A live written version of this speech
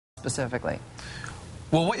specifically?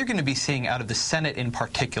 Well, what you're going to be seeing out of the Senate in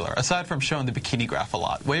particular, aside from showing the bikini graph a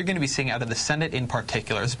lot, what you're going to be seeing out of the Senate in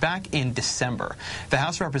particular is back in December, the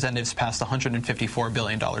House of Representatives passed a $154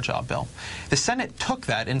 billion job bill. The Senate took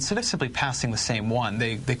that, instead of simply passing the same one,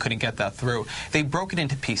 they couldn't get that through, they broke it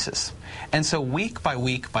into pieces. And so week by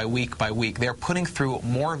week by week by week, they're putting through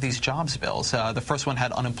more of these jobs bills. The first one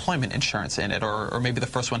had unemployment insurance in it, or maybe the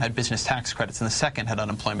first one had business tax credits, and the second had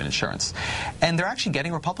unemployment insurance. And they're actually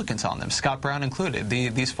getting Republicans on them, Scott Brown included.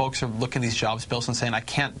 These folks are looking at these jobs bills and saying, I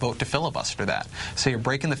can't vote to filibuster that. So you're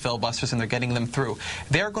breaking the filibusters and they're getting them through.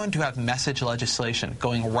 They're going to have message legislation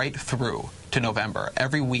going right through to November.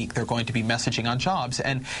 Every week they're going to be messaging on jobs,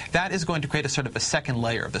 and that is going to create a sort of a second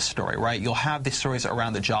layer of the story, right? You'll have these stories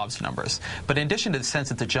around the jobs numbers. But in addition to the sense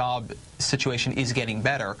that the job situation is getting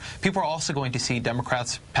better, people are also going to see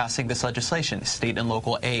Democrats passing this legislation, state and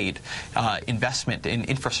local aid, investment in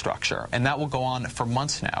infrastructure, and that will go on for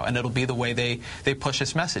months now, and it'll be the way they push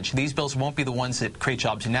this message. These bills won't be the ones that create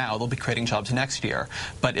jobs now. They'll be creating jobs next year,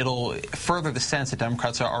 but it'll further the sense that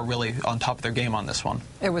Democrats are really on top of their game on this one.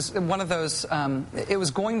 It was one of those it was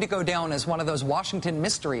going to go down as one of those Washington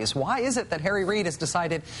mysteries. Why is it that Harry Reid has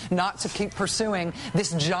decided not to keep pursuing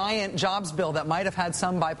this giant jobs bill that might have had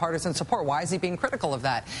some bipartisan support? Why is he being critical of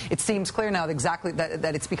that? It seems clear now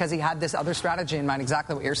that it's because he had this other strategy in mind,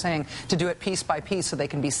 exactly what you're saying, to do it piece by piece so they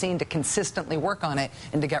can be seen to consistently work on it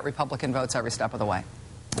and to get Republican votes every step of the way.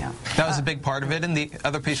 Yeah, that was a big part of it, and the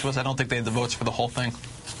other piece was I don't think they had the votes for the whole thing.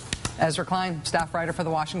 Ezra Klein, staff writer for The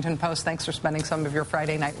Washington Post. Thanks for spending some of your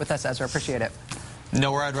Friday night with us, Ezra. Appreciate it.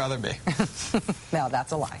 Nowhere I'd rather be. Now,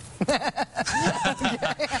 that's a lie.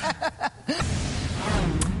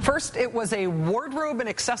 First, it was a wardrobe and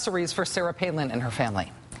accessories for Sarah Palin and her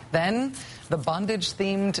family. Then, the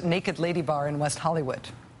bondage-themed Naked Lady Bar in West Hollywood.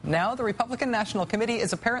 Now, the Republican National Committee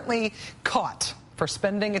is apparently caught for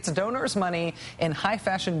spending its donors' money in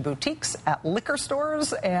high-fashion boutiques, at liquor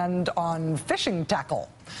stores, and on fishing tackle.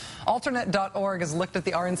 Alternet.org has looked at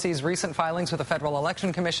the RNC's recent filings with the Federal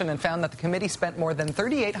Election Commission and found that the committee spent more than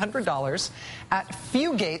 $3,800 at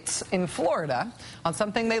Fugates in Florida on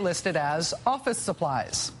something they listed as office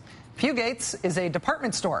supplies. Fugates is a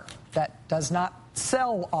department store that does not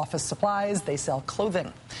sell office supplies, they sell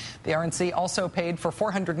clothing. The RNC also paid for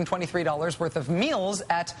 $423 worth of meals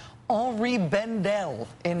at Henri Bendel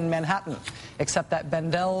in Manhattan, except that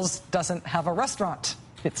Bendel's doesn't have a restaurant.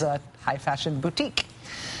 It's a high-fashion boutique.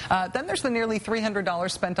 Then there's the nearly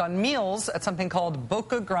 $300 spent on meals at something called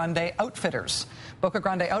Boca Grande Outfitters. Boca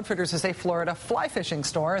Grande Outfitters is a Florida fly fishing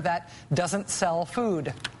store that doesn't sell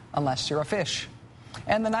food, unless you're a fish.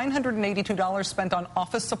 And the $982 spent on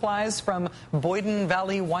office supplies from Boyden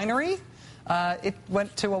Valley Winery, it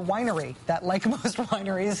went to a winery that, like most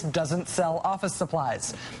wineries, doesn't sell office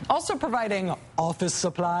supplies. Also providing office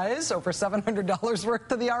supplies, over $700 worth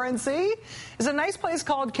to the RNC, is a nice place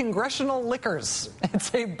called Congressional Liquors.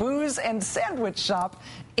 It's a booze and sandwich shop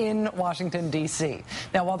in Washington, D.C.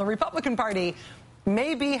 Now, while the Republican Party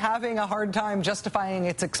may be having a hard time justifying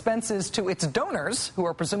its expenses to its donors, who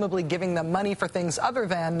are presumably giving them money for things other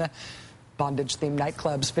than bondage-themed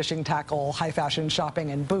nightclubs, fishing tackle, high-fashion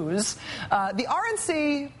shopping, and booze, the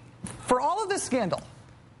RNC, for all of this scandal,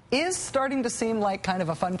 is starting to seem like kind of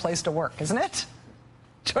a fun place to work, isn't it?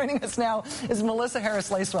 Joining us now is Melissa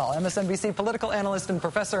Harris-Lacewell, MSNBC political analyst and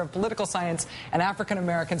professor of political science and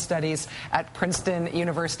African-American studies at Princeton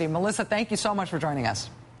University. Melissa, thank you so much for joining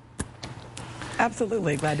us.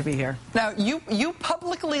 Absolutely. Glad to be here. Now, you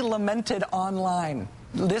publicly lamented online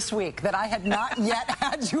this week that I had not yet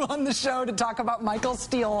had you on the show to talk about Michael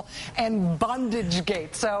Steele and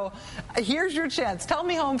Bondagegate. So here's your chance. Tell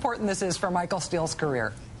me how important this is for Michael Steele's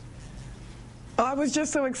career. I was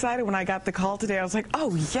just so excited when I got the call today. I was like,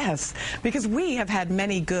 oh, yes, because we have had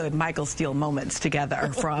many good Michael Steele moments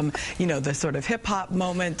together, from, the sort of hip-hop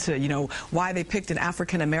moment to, why they picked an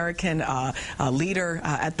African-American leader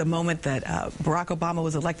at the moment that Barack Obama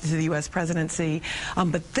was elected to the U.S. presidency.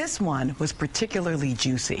 But this one was particularly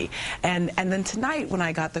juicy. And then tonight when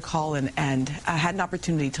I got the call and I had an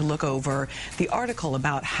opportunity to look over the article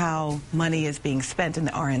about how money is being spent in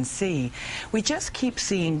the RNC, we just keep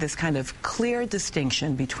seeing this kind of clear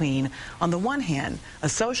distinction between, on the one hand, a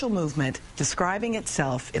social movement describing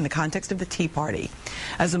itself in the context of the Tea Party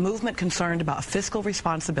as a movement concerned about fiscal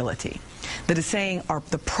responsibility, that is saying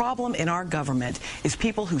the problem in our government is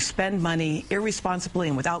people who spend money irresponsibly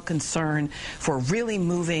and without concern for really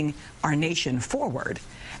moving our nation forward.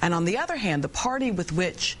 And on the other hand, the party with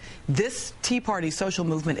which this Tea Party social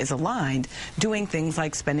movement is aligned, doing things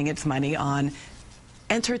like spending its money on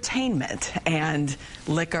entertainment and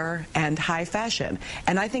liquor and high fashion.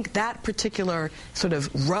 And I think that particular sort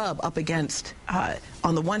of rub up against,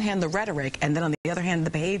 on the one hand, the rhetoric, and then on the other hand,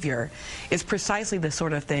 the behavior, is precisely the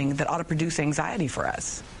sort of thing that ought to produce anxiety for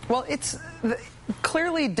us. Well,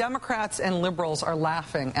 clearly Democrats and liberals are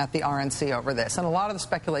laughing at the RNC over this, and a lot of the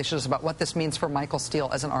speculation is about what this means for Michael Steele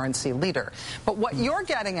as an RNC leader. But what you're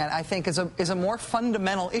getting at, I think, is a more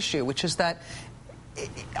fundamental issue, which is that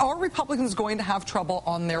are Republicans going to have trouble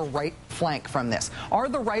on their right flank from this? Are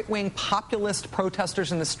the right-wing populist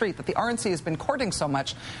protesters in the street that the RNC has been courting so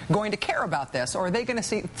much going to care about this, or are they going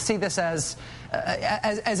to see this as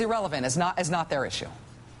irrelevant, as not their issue?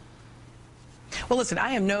 Well, listen,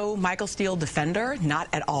 I am no Michael Steele defender, not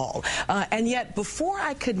at all. And yet, before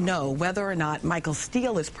I could know whether or not Michael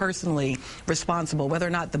Steele is personally responsible, whether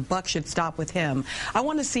or not the buck should stop with him, I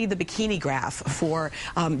want to see the bikini graph for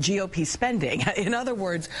GOP spending. In other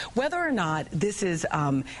words, whether or not this is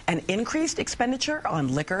an increased expenditure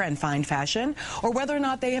on liquor and fine fashion, or whether or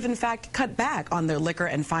not they have, in fact, cut back on their liquor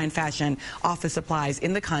and fine fashion office supplies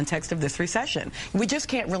in the context of this recession. We just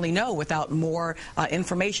can't really know without more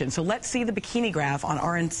information. So let's see the bikini graph on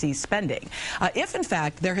RNC spending. If, in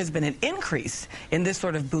fact, there has been an increase in this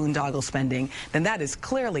sort of boondoggle spending, then that is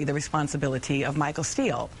clearly the responsibility of Michael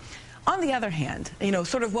Steele. On the other hand,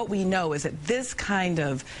 sort of what we know is that this kind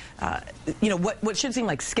of, what should seem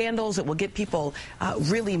like scandals that will get people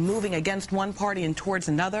really moving against one party and towards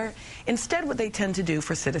another, instead what they tend to do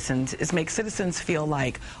for citizens is make citizens feel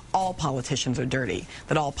like all politicians are dirty,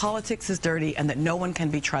 that all politics is dirty, and that no one can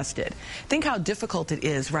be trusted. Think how difficult it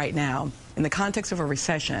is right now in the context of a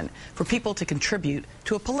recession for people to contribute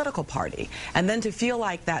to a political party, and then to feel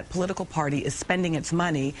like that political party is spending its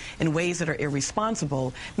money in ways that are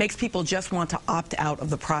irresponsible makes people just want to opt out of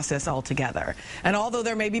the process altogether. And although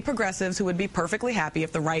there may be progressives who would be perfectly happy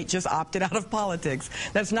if the right just opted out of politics,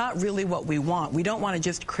 that's not really what we want. We don't want to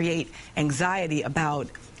just create anxiety about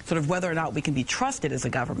sort of whether or not we can be trusted as a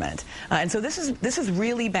government. And so this is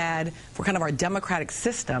really bad for kind of our democratic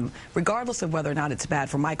system, regardless of whether or not it's bad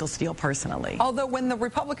for Michael Steele personally. Although when the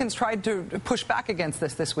Republicans tried to push back against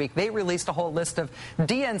this week, they released a whole list of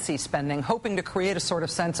DNC spending, hoping to create a sort of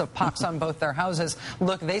sense of pox on both their houses.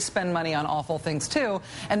 Look, they spend money on awful things too.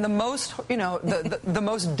 And the most, the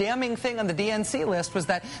most damning thing on the DNC list was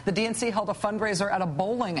that the DNC held a fundraiser at a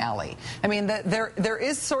bowling alley. I mean, there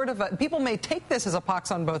is sort of a, people may take this as a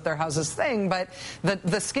pox on both their houses thing, but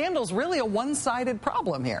the scandal's really a one-sided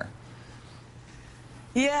problem here.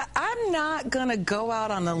 Yeah, I'm not going to go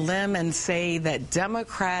out on a limb and say that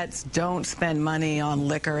Democrats don't spend money on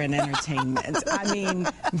liquor and entertainment. I mean,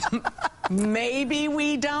 maybe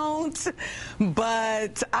we don't,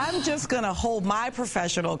 but I'm just going to hold my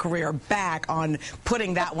professional career back on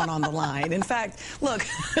putting that one on the line. In fact, look,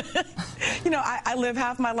 I live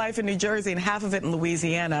half my life in New Jersey and half of it in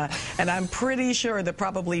Louisiana, and I'm pretty sure that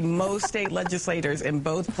probably most state legislators in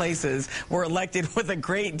both places were elected with a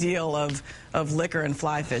great deal of liquor and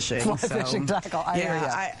fly fishing. Fly fishing tackle. I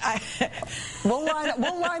hear you.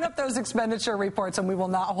 We'll line up those expenditure reports, and we will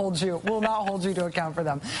not hold you. We'll not hold you to account for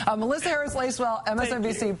them. Melissa Harris-Lacewell,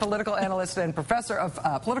 MSNBC political analyst and professor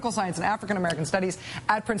of political science and African American studies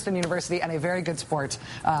at Princeton University, and a very good sport.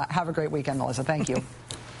 Have a great weekend, Melissa. Thank you.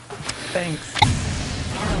 Thanks.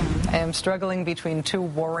 I am struggling between two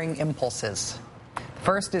warring impulses.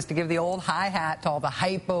 First is to give the old hi-hat to all the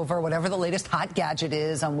hype over whatever the latest hot gadget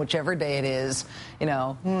is on whichever day it is. The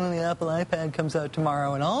Apple iPad comes out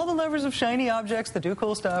tomorrow, and all the lovers of shiny objects that do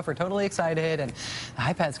cool stuff are totally excited, and the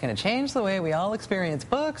iPad's going to change the way we all experience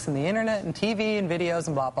books and the internet and TV and videos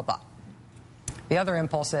and blah, blah, blah. The other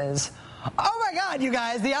impulse is, oh my God, you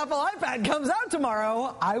guys, the Apple iPad comes out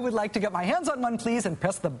tomorrow. I would like to get my hands on one, please, and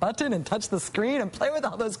press the button and touch the screen and play with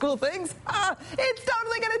all those cool things. It's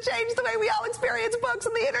totally going to change the way we all experience books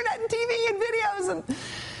and the internet and TV and videos. And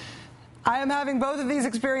I am having both of these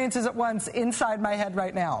experiences at once inside my head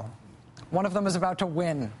right now. One of them is about to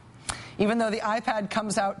win. Even though the iPad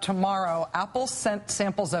comes out tomorrow, Apple sent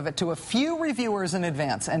samples of it to a few reviewers in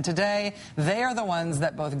advance, and today they are the ones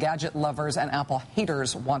that both gadget lovers and Apple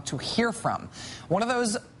haters want to hear from. One of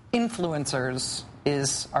those influencers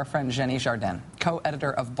is our friend Xeni Jardin,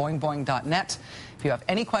 co-editor of boingboing.net. If you have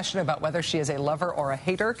any question about whether she is a lover or a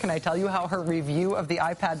hater, can I tell you how her review of the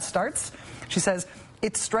iPad starts? She says,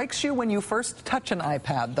 "It strikes you when you first touch an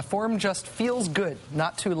iPad. The form just feels good.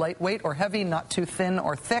 Not too lightweight or heavy, not too thin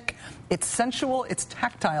or thick. It's sensual, it's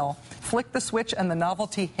tactile. Flick the switch and the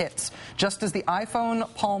novelty hits. Just as the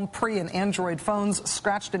iPhone, Palm Pre, and Android phones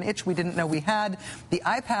scratched an itch we didn't know we had, the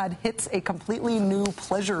iPad hits a completely new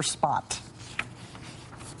pleasure spot."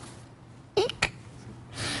 Eek.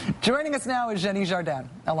 Joining us now is Xeni Jardin,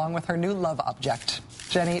 along with her new love object.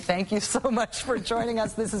 Xeni, thank you so much for joining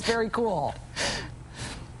us. This is very cool.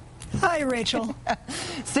 Hi, Rachel.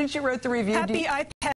 Since you wrote the review... Happy iPad